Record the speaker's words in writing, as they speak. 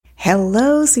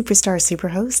Hello, Superstar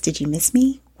Superhost. Did you miss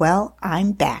me? Well,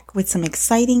 I'm back with some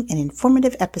exciting and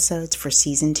informative episodes for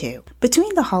Season 2.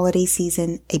 Between the holiday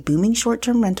season, a booming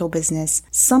short-term rental business,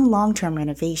 some long-term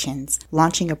renovations,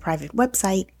 launching a private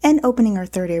website, and opening our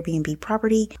third Airbnb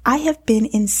property, I have been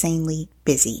insanely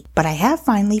busy. But I have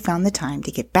finally found the time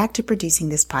to get back to producing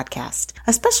this podcast.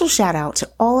 A special shout out to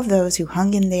all of those who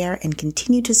hung in there and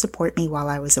continued to support me while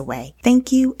I was away.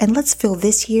 Thank you, and let's fill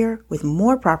this year with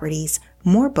more properties,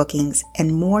 more bookings,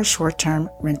 and more short-term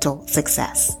rental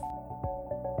success.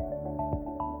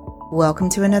 Welcome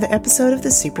to another episode of the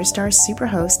Superstar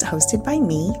Superhost, hosted by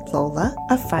me, Lola,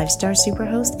 a 5-star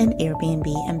superhost and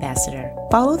Airbnb ambassador.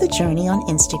 Follow the journey on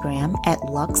Instagram at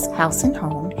Lux House and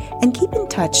Home and keep in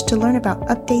touch to learn about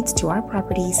updates to our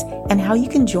properties and how you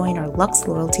can join our Lux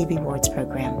Loyalty Rewards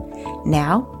program.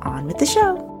 Now, on with the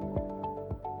show.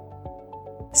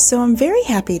 So I'm very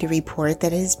happy to report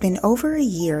that it has been over a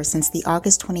year since the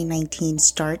August 2019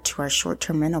 start to our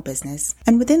short-term rental business,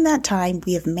 and within that time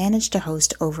we have managed to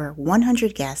host over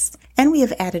 100 guests, and we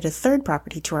have added a third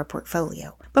property to our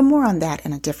portfolio, but more on that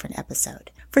in a different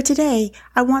episode. For today,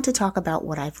 I want to talk about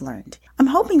what I've learned. I'm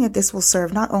hoping that this will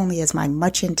serve not only as my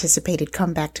much-anticipated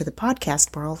comeback to the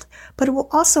podcast world, but it will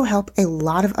also help a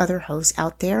lot of other hosts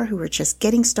out there who are just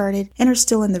getting started and are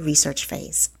still in the research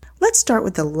phase. Let's start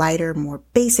with the lighter, more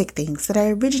basic things that I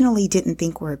originally didn't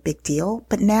think were a big deal,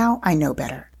 but now I know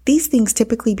better. These things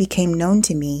typically became known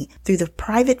to me through the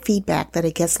private feedback that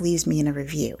a guest leaves me in a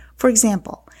review. For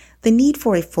example, the need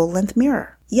for a full-length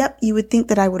mirror. Yep, you would think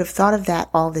that I would have thought of that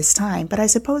all this time, but I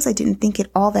suppose I didn't think it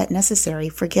all that necessary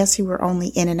for guests who were only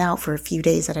in and out for a few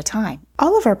days at a time.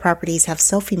 All of our properties have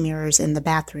selfie mirrors in the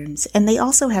bathrooms, and they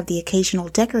also have the occasional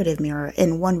decorative mirror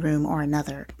in one room or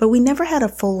another, but we never had a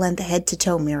full-length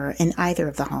head-to-toe mirror in either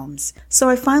of the homes. So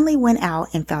I finally went out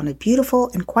and found a beautiful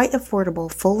and quite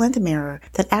affordable full-length mirror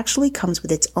that actually comes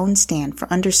with its own stand for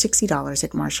under $60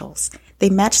 at Marshall's. They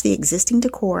match the existing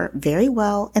decor very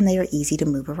well, and they are easy to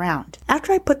move around.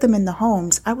 After I put them in the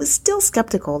homes, I was still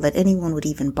skeptical that anyone would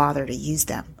even bother to use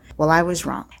them. Well, I was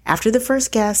wrong. After the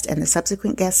first guest and the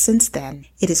subsequent guests since then,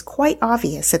 it is quite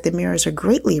obvious that the mirrors are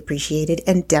greatly appreciated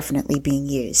and definitely being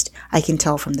used. I can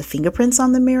tell from the fingerprints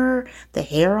on the mirror, the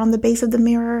hair on the base of the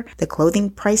mirror, the clothing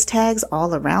price tags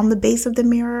all around the base of the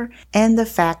mirror, and the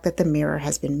fact that the mirror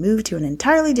has been moved to an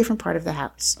entirely different part of the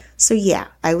house. So yeah,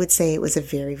 I would say it was a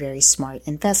very, very smart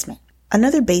investment.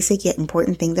 Another basic yet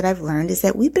important thing that I've learned is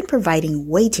that we've been providing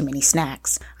way too many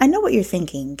snacks. I know what you're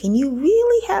thinking. Can you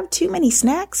really have too many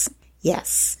snacks?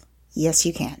 Yes. Yes,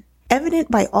 you can. Evident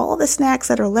by all the snacks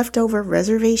that are left over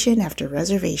reservation after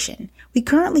reservation. We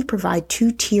currently provide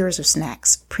 2 tiers of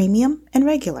snacks, premium and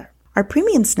regular. Our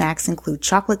premium snacks include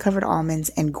chocolate-covered almonds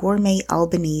and gourmet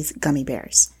Albanese gummy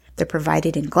bears. They're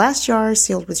provided in glass jars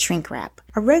sealed with shrink wrap.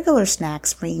 Our regular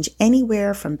snacks range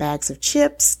anywhere from bags of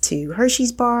chips to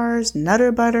Hershey's bars,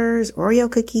 Nutter Butters, Oreo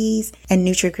cookies, and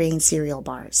Nutri-Grain cereal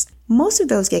bars. Most of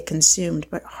those get consumed,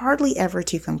 but hardly ever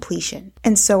to completion.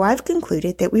 And so I've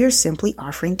concluded that we are simply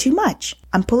offering too much.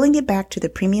 I'm pulling it back to the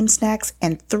premium snacks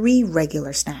and 3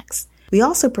 regular snacks. We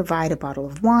also provide a bottle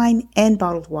of wine and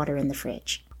bottled water in the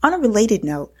fridge. On a related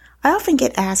note, I often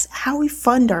get asked how we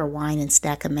fund our wine and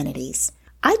snack amenities.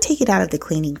 I take it out of the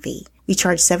cleaning fee. We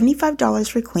charge $75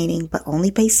 for cleaning, but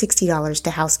only pay $60 to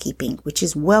housekeeping, which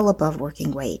is well above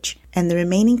working wage. And the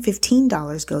remaining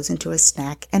 $15 goes into a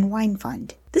snack and wine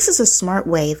fund. This is a smart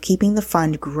way of keeping the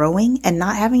fund growing and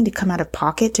not having to come out of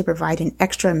pocket to provide an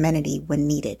extra amenity when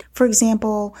needed. For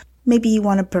example, maybe you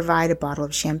want to provide a bottle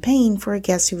of champagne for a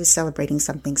guest who is celebrating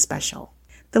something special.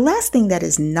 The last thing that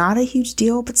is not a huge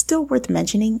deal, but still worth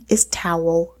mentioning, is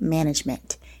towel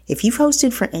management. If you've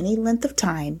hosted for any length of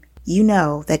time, you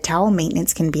know that towel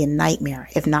maintenance can be a nightmare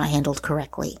if not handled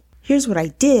correctly. Here's what I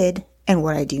did and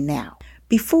what I do now.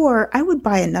 Before, I would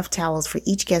buy enough towels for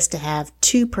each guest to have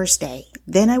 2 per stay.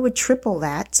 Then I would triple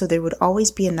that so there would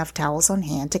always be enough towels on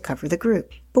hand to cover the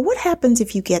group. But what happens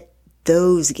if you get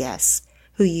those guests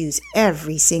who use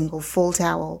every single full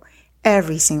towel,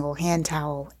 every single hand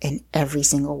towel, and every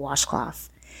single washcloth?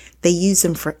 They use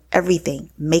them for everything: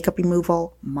 makeup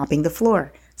removal, mopping the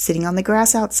floor, sitting on the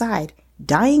grass outside,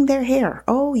 dyeing their hair.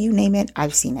 Oh, you name it,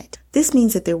 I've seen it. This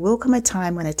means that there will come a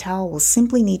time when a towel will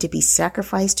simply need to be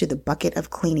sacrificed to the bucket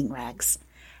of cleaning rags.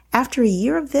 After a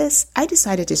year of this, I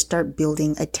decided to start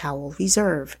building a towel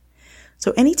reserve.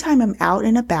 So anytime I'm out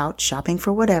and about shopping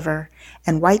for whatever,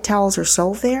 and white towels are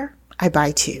sold there, I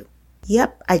buy 2.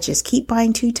 Yep, I just keep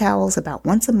buying 2 towels about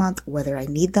once a month, whether I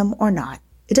need them or not.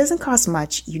 It doesn't cost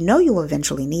much, you know you'll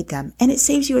eventually need them, and it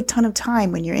saves you a ton of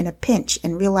time when you're in a pinch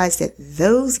and realize that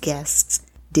those guests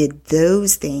did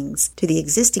those things to the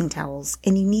existing towels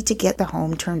and you need to get the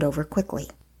home turned over quickly.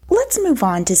 Let's move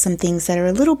on to some things that are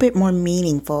a little bit more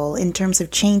meaningful in terms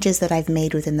of changes that I've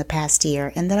made within the past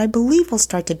year and that I believe will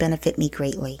start to benefit me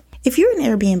greatly. If you're an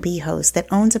Airbnb host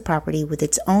that owns a property with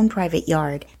its own private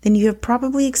yard, then you have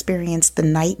probably experienced the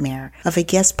nightmare of a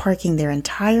guest parking their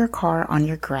entire car on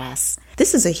your grass.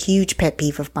 This is a huge pet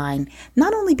peeve of mine,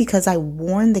 not only because I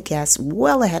warned the guests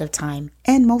well ahead of time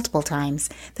and multiple times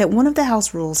that one of the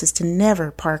house rules is to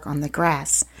never park on the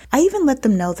grass. I even let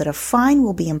them know that a fine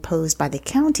will be imposed by the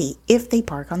county if they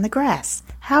park on the grass.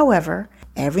 However,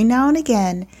 every now and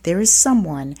again, there is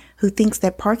someone who thinks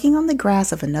that parking on the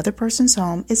grass of another person's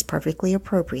home is perfectly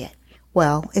appropriate.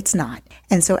 Well, it's not.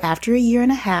 And so after a year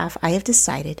and a half, I have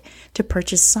decided to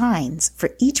purchase signs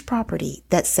for each property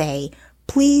that say,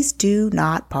 "Please do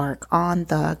not park on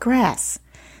the grass."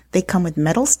 They come with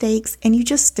metal stakes and you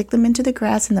just stick them into the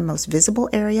grass in the most visible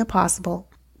area possible.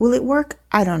 Will it work?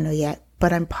 I don't know yet,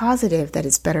 but I'm positive that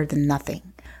it's better than nothing.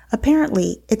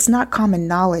 Apparently, it's not common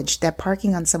knowledge that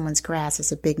parking on someone's grass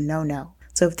is a big no-no.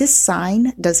 So if this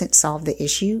sign doesn't solve the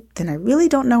issue, then I really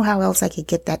don't know how else I could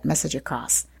get that message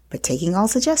across. But taking all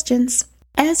suggestions.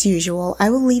 As usual, I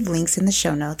will leave links in the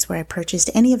show notes where I purchased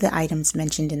any of the items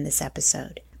mentioned in this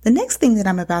episode. The next thing that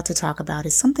I'm about to talk about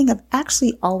is something I've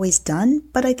actually always done,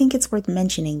 but I think it's worth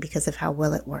mentioning because of how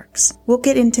well it works. We'll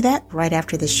get into that right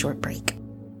after this short break.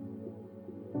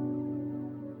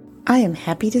 I am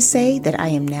happy to say that I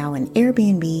am now an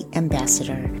Airbnb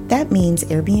ambassador. That means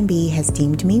Airbnb has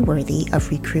deemed me worthy of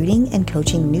recruiting and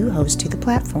coaching new hosts to the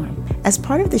platform. As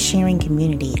part of the sharing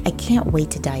community, I can't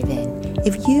wait to dive in.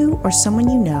 If you or someone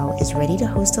you know is ready to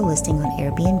host a listing on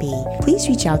Airbnb, please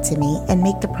reach out to me and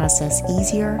make the process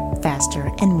easier,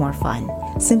 faster, and more fun.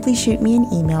 Simply shoot me an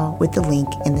email with the link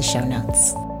in the show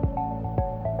notes.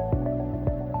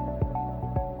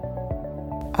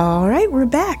 All right, we're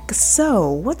back. So,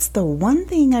 what's the one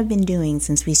thing I've been doing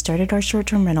since we started our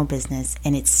short-term rental business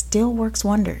and it still works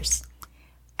wonders?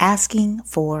 Asking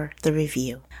for the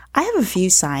review. I have a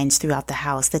few signs throughout the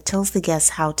house that tells the guests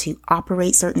how to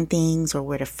operate certain things or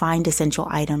where to find essential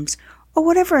items or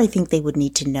whatever I think they would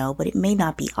need to know, but it may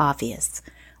not be obvious.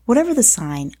 Whatever the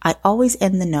sign, I always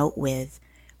end the note with,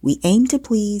 "We aim to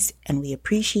please and we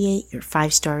appreciate your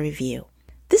 5-star review."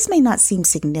 This may not seem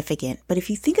significant, but if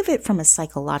you think of it from a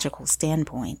psychological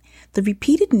standpoint, the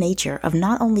repeated nature of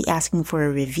not only asking for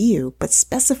a review, but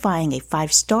specifying a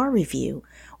 5-star review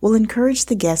will encourage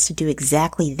the guests to do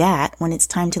exactly that when it's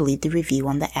time to leave the review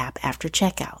on the app after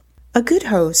checkout. A good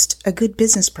host, a good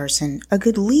business person, a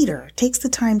good leader takes the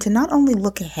time to not only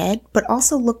look ahead, but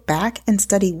also look back and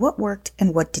study what worked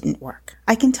and what didn't work.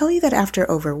 I can tell you that after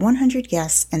over 100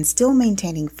 guests and still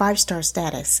maintaining 5-star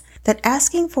status, that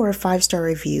asking for a 5-star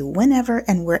review whenever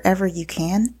and wherever you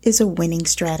can is a winning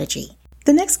strategy.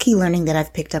 The next key learning that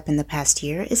I've picked up in the past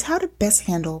year is how to best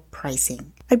handle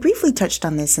pricing. I briefly touched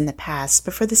on this in the past,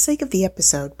 but for the sake of the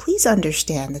episode, please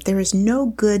understand that there is no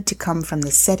good to come from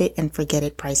the set it and forget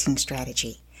it pricing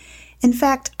strategy. In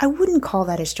fact, I wouldn't call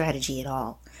that a strategy at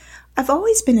all. I've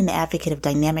always been an advocate of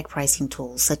dynamic pricing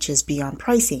tools such as Beyond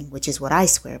Pricing, which is what I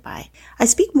swear by. I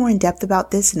speak more in depth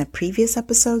about this in a previous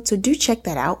episode, so do check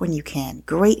that out when you can.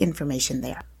 Great information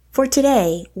there. For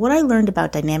today, what I learned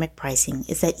about dynamic pricing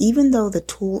is that even though the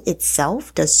tool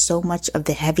itself does so much of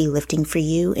the heavy lifting for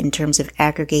you in terms of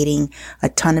aggregating a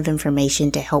ton of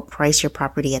information to help price your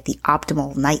property at the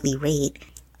optimal nightly rate,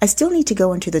 I still need to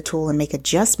go into the tool and make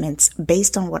adjustments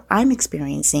based on what I'm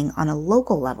experiencing on a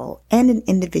local level and an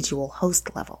individual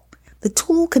host level. The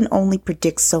tool can only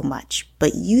predict so much,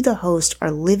 but you, the host, are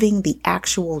living the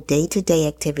actual day-to-day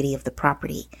activity of the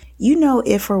property. You know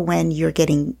if or when you're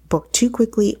getting booked too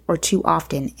quickly or too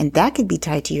often, and that could be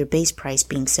tied to your base price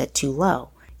being set too low.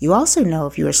 You also know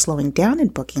if you are slowing down in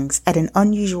bookings at an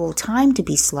unusual time to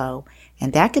be slow,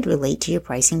 and that could relate to your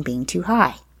pricing being too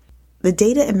high. The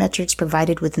data and metrics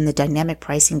provided within the dynamic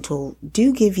pricing tool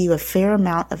do give you a fair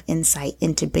amount of insight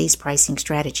into base pricing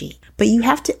strategy, but you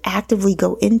have to actively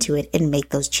go into it and make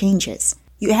those changes.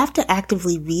 You have to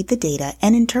actively read the data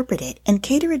and interpret it and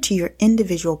cater it to your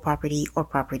individual property or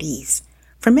properties.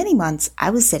 For many months, I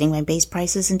was setting my base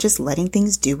prices and just letting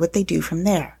things do what they do from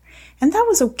there. And that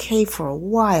was okay for a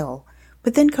while,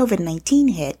 but then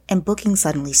COVID-19 hit and bookings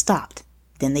suddenly stopped.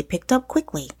 Then they picked up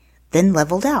quickly, then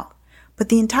leveled out. But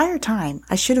the entire time,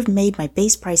 I should have made my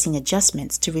base pricing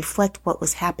adjustments to reflect what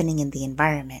was happening in the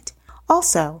environment.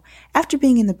 Also, after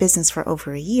being in the business for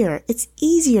over a year, it's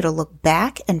easier to look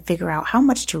back and figure out how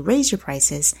much to raise your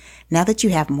prices now that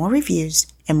you have more reviews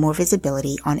and more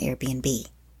visibility on Airbnb.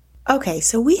 Okay,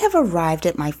 so we have arrived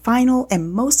at my final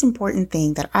and most important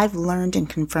thing that I've learned and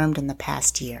confirmed in the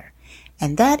past year,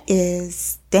 and that is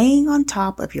staying on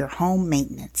top of your home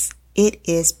maintenance. It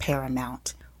is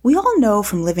paramount. We all know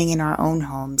from living in our own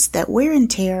homes that wear and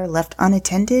tear left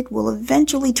unattended will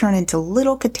eventually turn into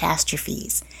little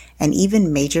catastrophes and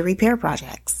even major repair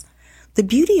projects. The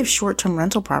beauty of short-term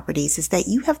rental properties is that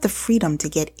you have the freedom to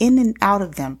get in and out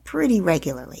of them pretty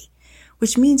regularly,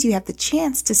 which means you have the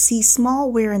chance to see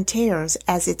small wear and tears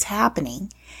as it's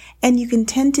happening, and you can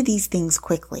tend to these things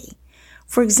quickly.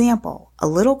 For example, a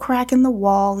little crack in the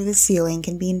wall or the ceiling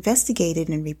can be investigated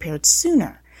and repaired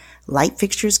sooner. Light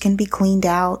fixtures can be cleaned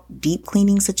out. Deep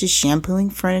cleaning such as shampooing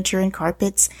furniture and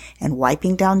carpets and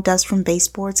wiping down dust from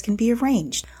baseboards can be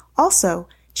arranged. Also,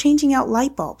 changing out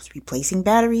light bulbs, replacing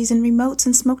batteries and remotes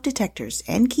and smoke detectors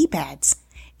and keypads.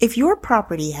 If your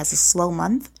property has a slow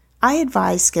month, I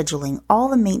advise scheduling all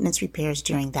the maintenance repairs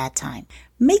during that time.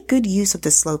 Make good use of the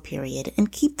slow period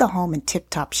and keep the home in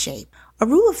tip-top shape. A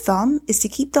rule of thumb is to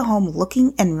keep the home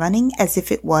looking and running as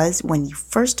if it was when you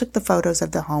first took the photos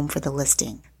of the home for the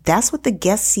listing. That's what the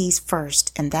guest sees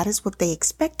first, and that is what they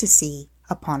expect to see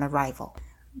upon arrival.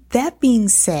 That being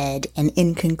said, and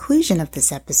in conclusion of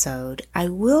this episode, I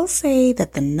will say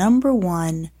that the number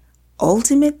one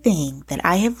ultimate thing that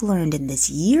I have learned in this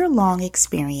year-long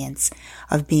experience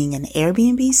of being an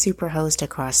Airbnb superhost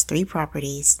across 3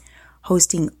 properties,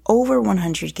 hosting over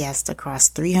 100 guests across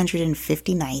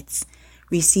 350 nights,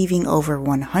 receiving over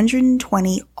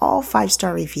 120 all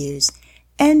 5-star reviews,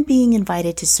 and being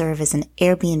invited to serve as an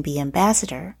Airbnb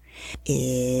ambassador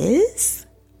is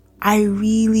I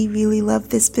really, really love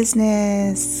this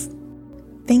business.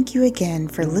 Thank you again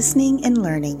for listening and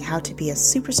learning how to be a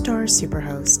superstar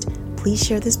superhost. Please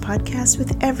share this podcast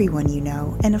with everyone you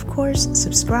know, and of course,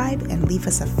 subscribe and leave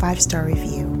us a 5-star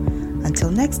review.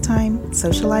 Until next time,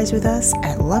 socialize with us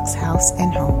at Lux House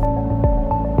and Home.